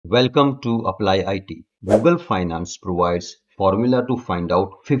Welcome to Apply IT. Google Finance provides formula to find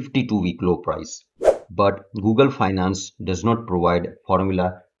out 52-week low price. But Google Finance does not provide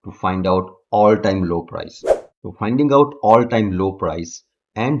formula to find out all-time low price. So finding out all-time low price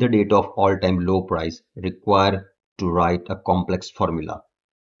and the date of all-time low price require to write a complex formula.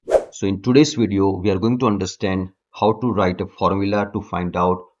 So in today's video, we are going to understand how to write a formula to find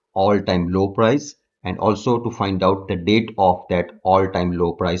out all-time low price and also to find out the date of that all-time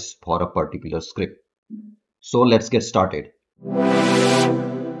low price for a particular script. So let's get started.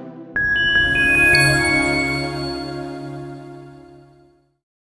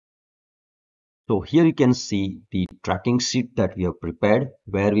 So here you can see the tracking sheet that we have prepared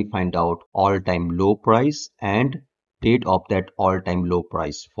where we find out all-time low price and date of that all-time low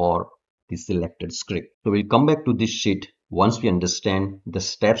price for the selected script. So we'll come back to this sheet once we understand the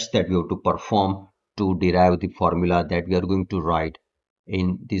steps that we have to perform to derive the formula that we are going to write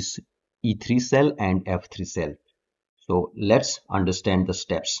in this E3 cell and F3 cell. So let's understand the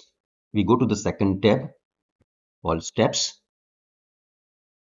steps. We go to the second tab called steps.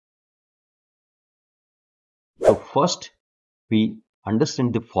 So first we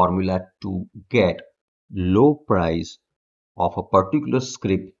understand the formula to get low price of a particular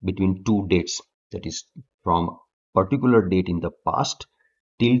script between two dates, that is from particular date in the past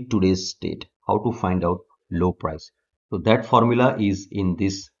till today's date. How to find out low price? So that formula is in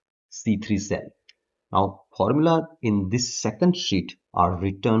this C3 cell. Now formula in this second sheet are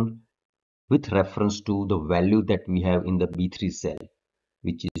written with reference to the value that we have in the B3 cell,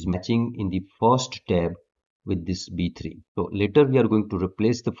 which is matching in the first tab with this B3. So later we are going to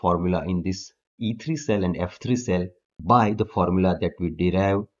replace the formula in this E3 cell and F3 cell by the formula that we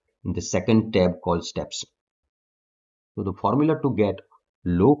derive in the second tab called steps. So the formula to get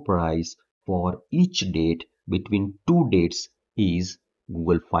low price for each date between two dates is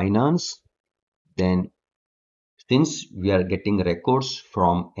Google Finance. Then since we are getting records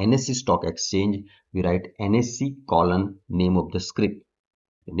from NSE Stock Exchange, we write NSE : name of the script.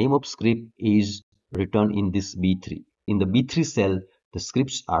 The name of script is written in this B3. In the B3 cell, the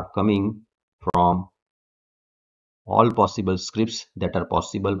scripts are coming from all possible scripts that are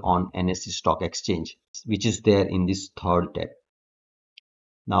possible on NSE Stock Exchange, which is there in this third tab.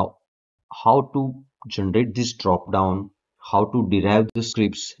 Now, how to generate this drop down, how to derive the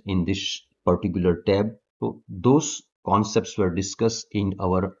scripts in this particular tab. So those concepts were discussed in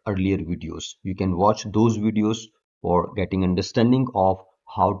our earlier videos. You can watch those videos for getting understanding of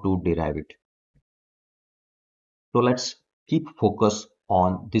how to derive it. So let's keep focus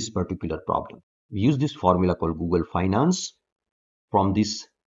on this particular problem. We use this formula called Google Finance. From this,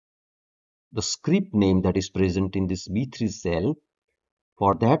 the script name that is present in this B3 cell,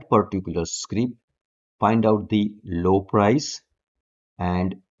 for that particular script, find out the low price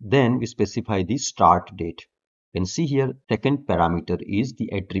and then we specify the start date. You can see here second parameter is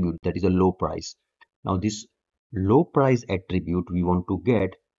the attribute, that is a low price. Now this low price attribute we want to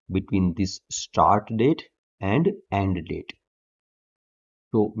get between this start date and end date.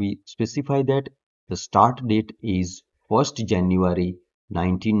 So we specify that the start date is 1st January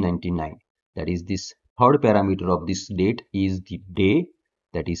 1999. That is this third parameter of this date is the day,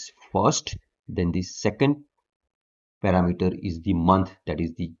 that is first. Then the second parameter is the month, that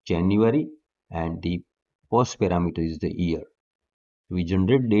is the January, and the first parameter is the year. We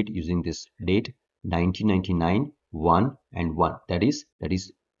generate date using this date 1999 1 and 1, that is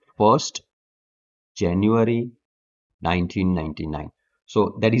 1st January 1999.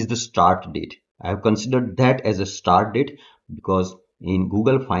 So that is the start date. I have considered that as a start date because in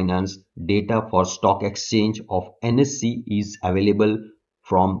Google Finance, data for stock exchange of NSE is available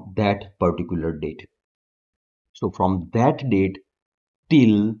from that particular date. So from that date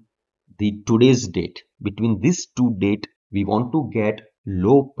till the today's date, between these two dates, we want to get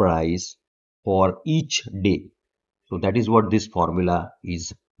low price for each day. So that is what this formula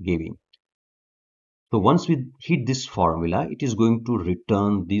is giving. So once we hit this formula, it is going to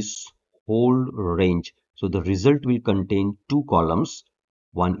return this whole range. So the result will contain two columns.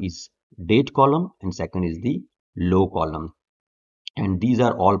 One is date column and second is the low column. And these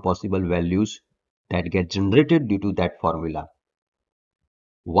are all possible values that get generated due to that formula.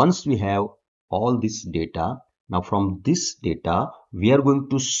 Once we have all this data, now from this data, we are going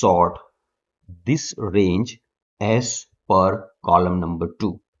to sort this range as per column number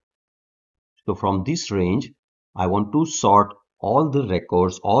 2. So from this range, I want to sort all the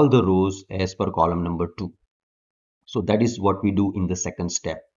records, all the rows as per column number 2. So that is what we do in the second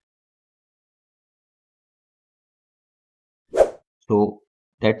step. So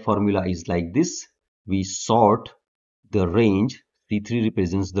that formula is like this. We sort the range C3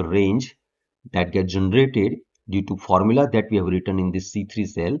 represents the range that gets generated due to formula that we have written in this C3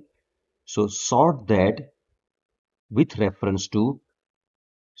 cell. So sort that with reference to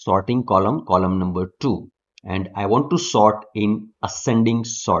sorting column number 2, and I want to sort in ascending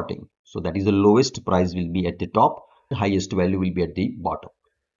sorting. So that is the lowest price will be at the top, the highest value will be at the bottom.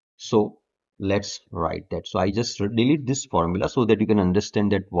 So let's write that. So I just delete this formula so that you can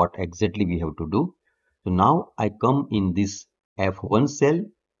understand that what exactly we have to do. So now I come in this F1 cell,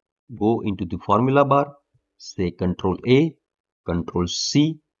 go into the formula bar, say Control A, Control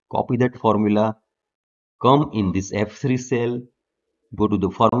C, copy that formula, come in this F3 cell, go to the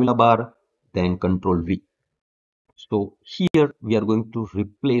formula bar, then Control V. So here we are going to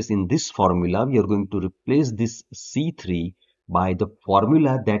replace, in this formula, we are going to replace this C3 by the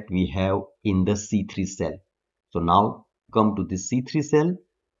formula that we have in the C3 cell. So now come to this C3 cell,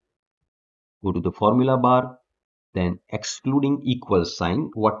 go to the formula bar, then excluding equal sign,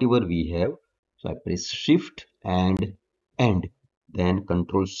 whatever we have. So I press Shift and End, then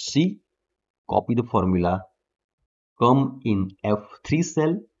Control C, copy the formula, come in F3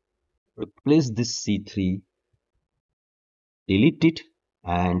 cell, replace this C3, delete it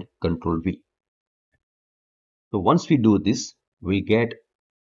and Control V. So once we do this, we get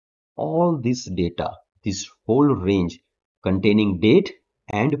all this data, this whole range containing date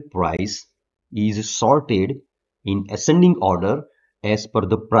and price is sorted in ascending order as per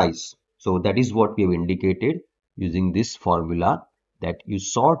the price. So that is what we have indicated using this formula, that you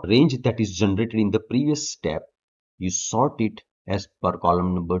sort range that is generated in the previous step, you sort it as per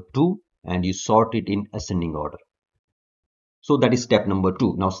column number 2 and you sort it in ascending order. So that is step number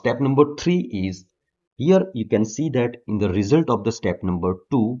 2. Now step number 3 is, here you can see that in the result of the step number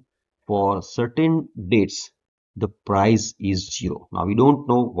 2, for certain dates, the price is 0. Now we don't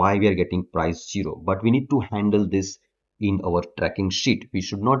know why we are getting price 0, but we need to handle this in our tracking sheet. We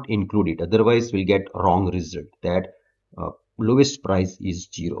should not include it, otherwise we'll get wrong result, that lowest price is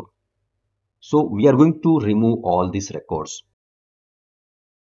 0. So we are going to remove all these records.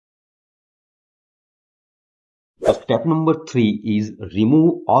 So step number 3 is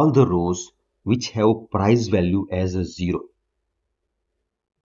remove all the rows which have price value as a 0.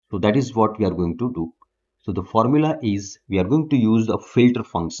 So that is what we are going to do. So the formula is, we are going to use a filter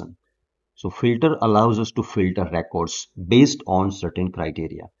function. So filter allows us to filter records based on certain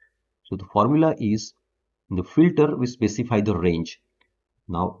criteria. So the formula is, in the filter we specify the range.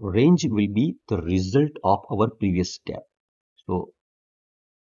 Now range will be the result of our previous step. So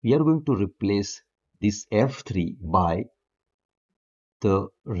we are going to replace this F3 by the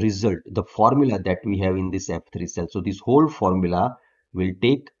result, the formula that we have in this F3 cell. So this whole formula will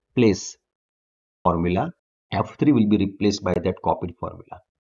take place, formula F3 will be replaced by that copied formula.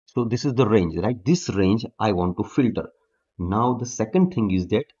 So this is the range, right? This range I want to filter. Now the second thing is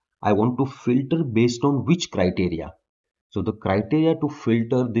that I want to filter based on which criteria. So the criteria to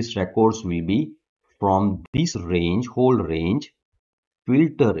filter these records will be, from this range, whole range,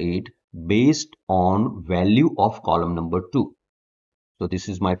 filter it based on value of column number 2. So this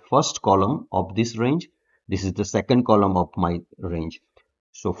is my first column of this range. This is the second column of my range.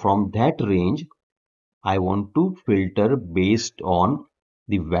 So from that range, I want to filter based on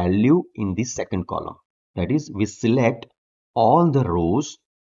the value in the second column. That is, we select all the rows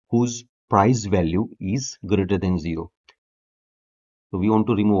whose price value is greater than 0. So we want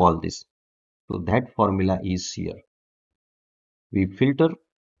to remove all this. So that formula is here. We filter,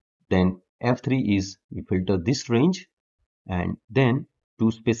 then F3 is, we filter this range, and then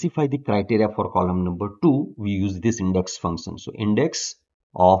to specify the criteria for column number 2, we use this index function. So index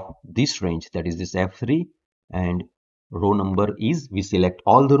of this range, that is this F3, and row number is, we select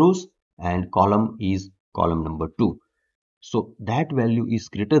all the rows, and column is column number 2. So that value is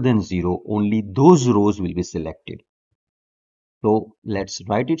greater than 0, only those rows will be selected. So let's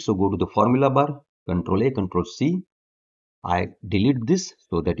write it. So go to the formula bar, Control A, Control C. I delete this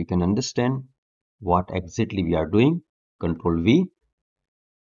so that you can understand what exactly we are doing. Control V.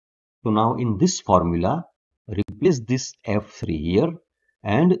 So now in this formula, replace this F3 here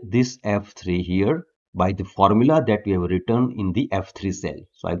and this F3 here by the formula that we have written in the F3 cell.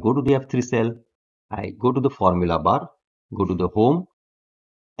 So I go to the F3 cell, I go to the formula bar, go to the home,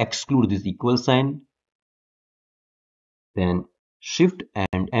 exclude this equal sign, then shift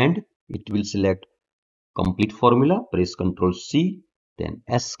and end, it will select complete formula, press Ctrl C, then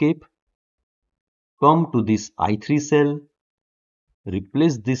escape, come to this I3 cell,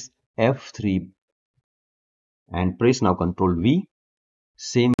 replace this F3 and press now Ctrl V.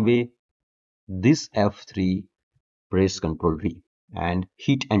 Same way, this F3, press Ctrl V and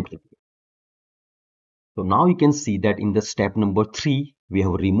hit enter. So now you can see that in the step number 3, we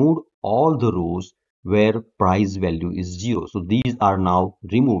have removed all the rows where price value is 0. So these are now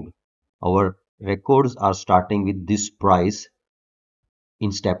removed. Our records are starting with this price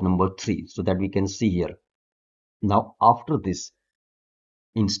in step number 3, so that we can see here. Now after this,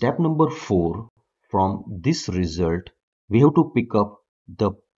 in step number 4, from this result, we have to pick up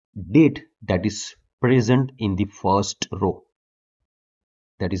the date that is present in the first row.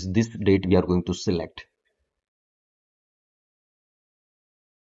 That is this date we are going to select.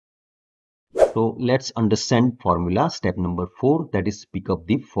 So let's understand formula step number 4, that is pick up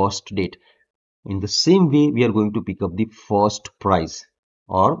the first date. In the same way, we are going to pick up the first price,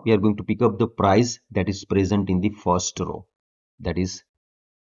 or we are going to pick up the price that is present in the first row, that is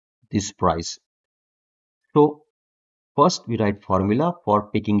this price. So first we write formula for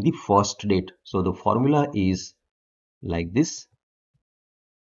picking the first date. So the formula is like this.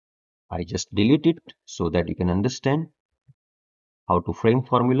 I just delete it so that you can understand how to frame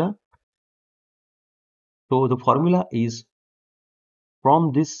formula. So the formula is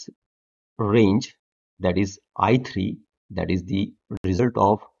from this range, that is I3, that is the result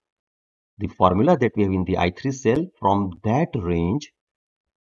of the formula that we have in the I3 cell. From that range,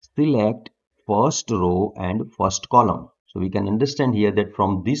 select first row and first column. So we can understand here that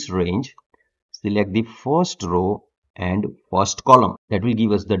from this range, select the first row and first column. That will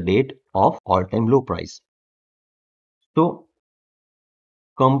give us the date of all-time low price. So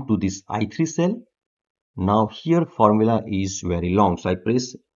come to this I3 cell. Now here formula is very long. So I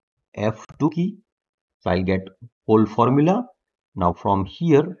press F2 key. So I'll get whole formula. Now from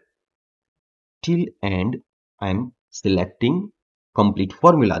here till end, I'm selecting complete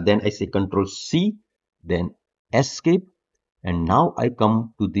formula. Then I say Control C, then escape. And now I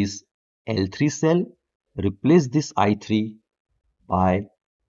come to this L3 cell, replace this I3 by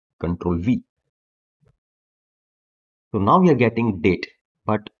Control V. So now we are getting date,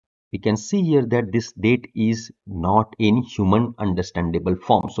 but we can see here that this date is not in human understandable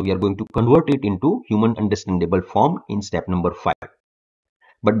form. So we are going to convert it into human understandable form in step number 5.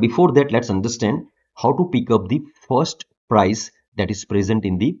 But before that, let's understand how to pick up the first price that is present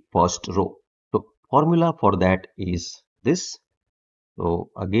in the first row. So formula for that is this. So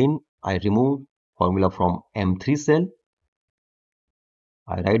again, I remove formula from M3 cell.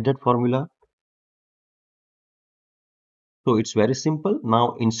 I write that formula. So it's very simple.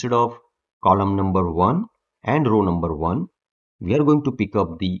 Now instead of column number 1 and row number 1, we are going to pick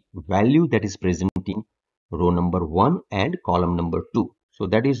up the value that is present in row number 1 and column number 2. So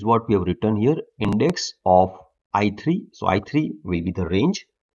that is what we have written here, index of I3. So I3 will be the range,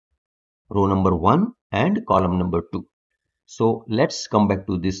 row number 1 and column number 2. So let's come back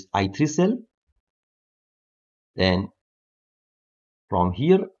to this I3 cell. Then from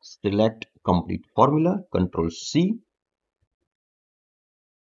here, select complete formula, Control C.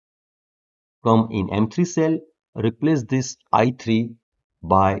 Come in M3 cell, replace this I3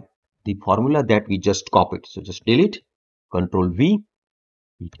 by the formula that we just copied. So just delete, Control V,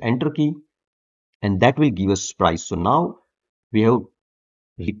 hit Enter key, and that will give us price. So now we have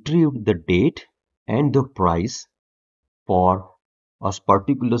retrieved the date and the price for a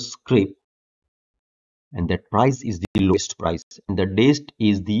particular script, and that price is the lowest price, and the date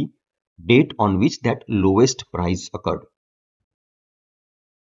is the date on which that lowest price occurred.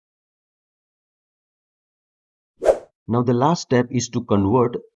 Now the last step is to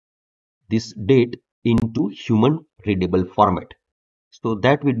convert this date into human readable format. So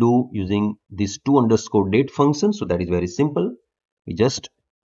that we do using this to_date function. So that is very simple. We just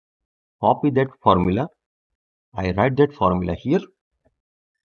copy that formula. I write that formula here.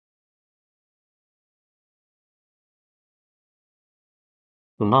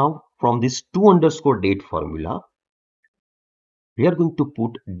 So now from this to_date formula, we are going to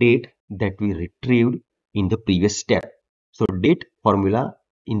put date that we retrieved in the previous step. So date formula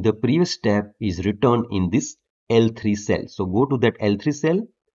in the previous step is written in this L3 cell. So go to that L3 cell,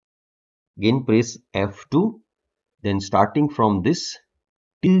 again press F2, then starting from this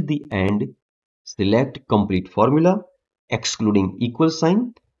till the end, select complete formula excluding equal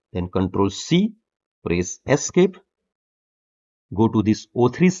sign, then Control C, press escape, go to this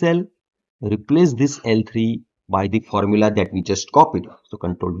O3 cell, replace this L3 by the formula that we just copied. So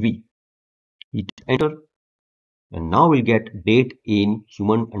Control V, hit enter, and now we'll get date in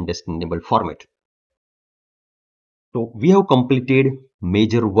human understandable format. So we have completed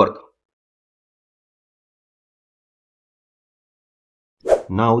major work.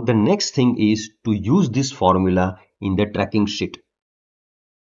 Now the next thing is to use this formula in the tracking sheet.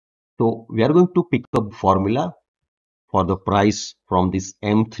 So we are going to pick up formula for the price from this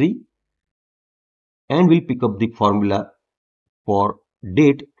M3 and we'll pick up the formula for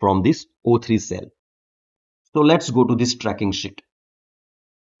date from this O3 cell. So let's go to this tracking sheet.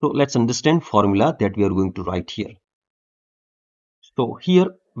 So let's understand formula that we are going to write here. So here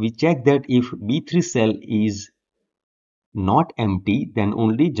we check that if B3 cell is not empty, then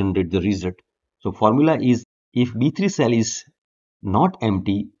only generate the result. So formula is if B3 cell is not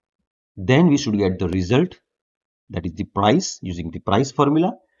empty, then we should get the result, that is the price, using the price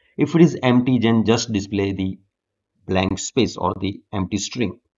formula. If it is empty, then just display the blank space or the empty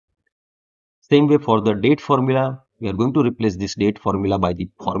string. Same way for the date formula, we are going to replace this date formula by the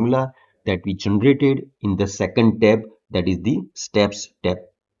formula that we generated in the second tab, that is the steps tab.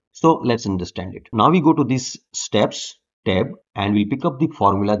 So let's understand it. Now we go to this steps tab and we pick up the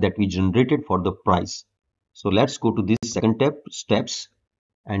formula that we generated for the price. So let's go to this second tab, steps,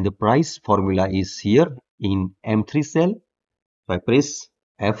 and the price formula is here in M3 cell. So I press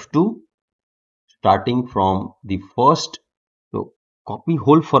F2 starting from the first. So copy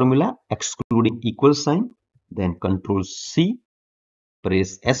whole formula excluding equal sign, then Control C,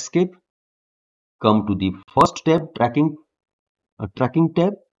 press escape, come to the first tab, tracking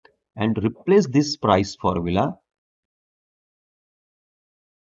tab, and replace this price formula.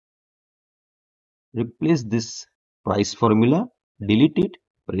 Replace this price formula, delete it,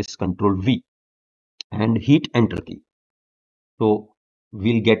 press Control V and hit enter key. So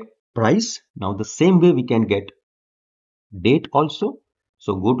we'll get price. Now the same way we can get date also.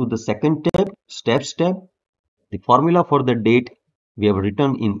 So go to the second tab, steps tab. The formula for the date we have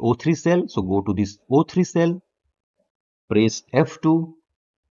written in O3 cell. So go to this O3 cell, press F2,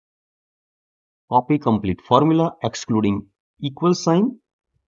 copy complete formula excluding equal sign,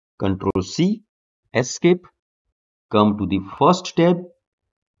 Control C, escape, come to the first tab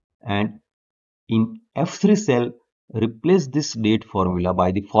and in F3 cell replace this date formula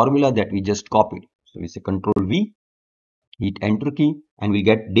by the formula that we just copied. So we say Control V, hit enter key, and we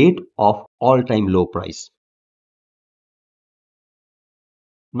get date of all-time low price.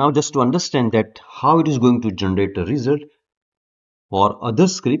 Now just to understand that how it is going to generate a result, for other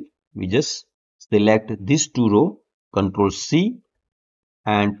script we just select this two row, Control C,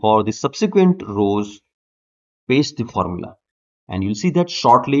 and for the subsequent rows paste the formula, and you'll see that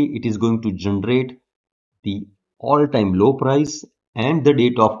shortly it is going to generate the all-time low price and the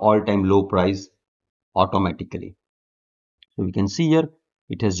date of all-time low price automatically. So we can see here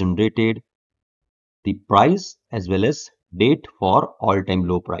it has generated the price as well as date for all-time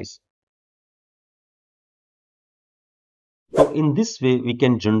low price. So in this way we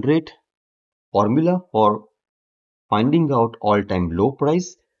can generate formula for finding out all-time low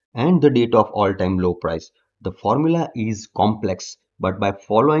price and the date of all-time low price. The formula is complex, but by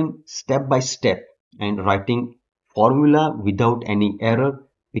following step by step and writing formula without any error,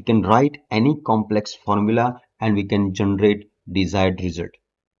 we can write any complex formula and we can generate desired result.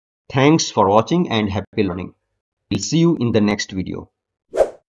 Thanks for watching and happy learning. We'll see you in the next video.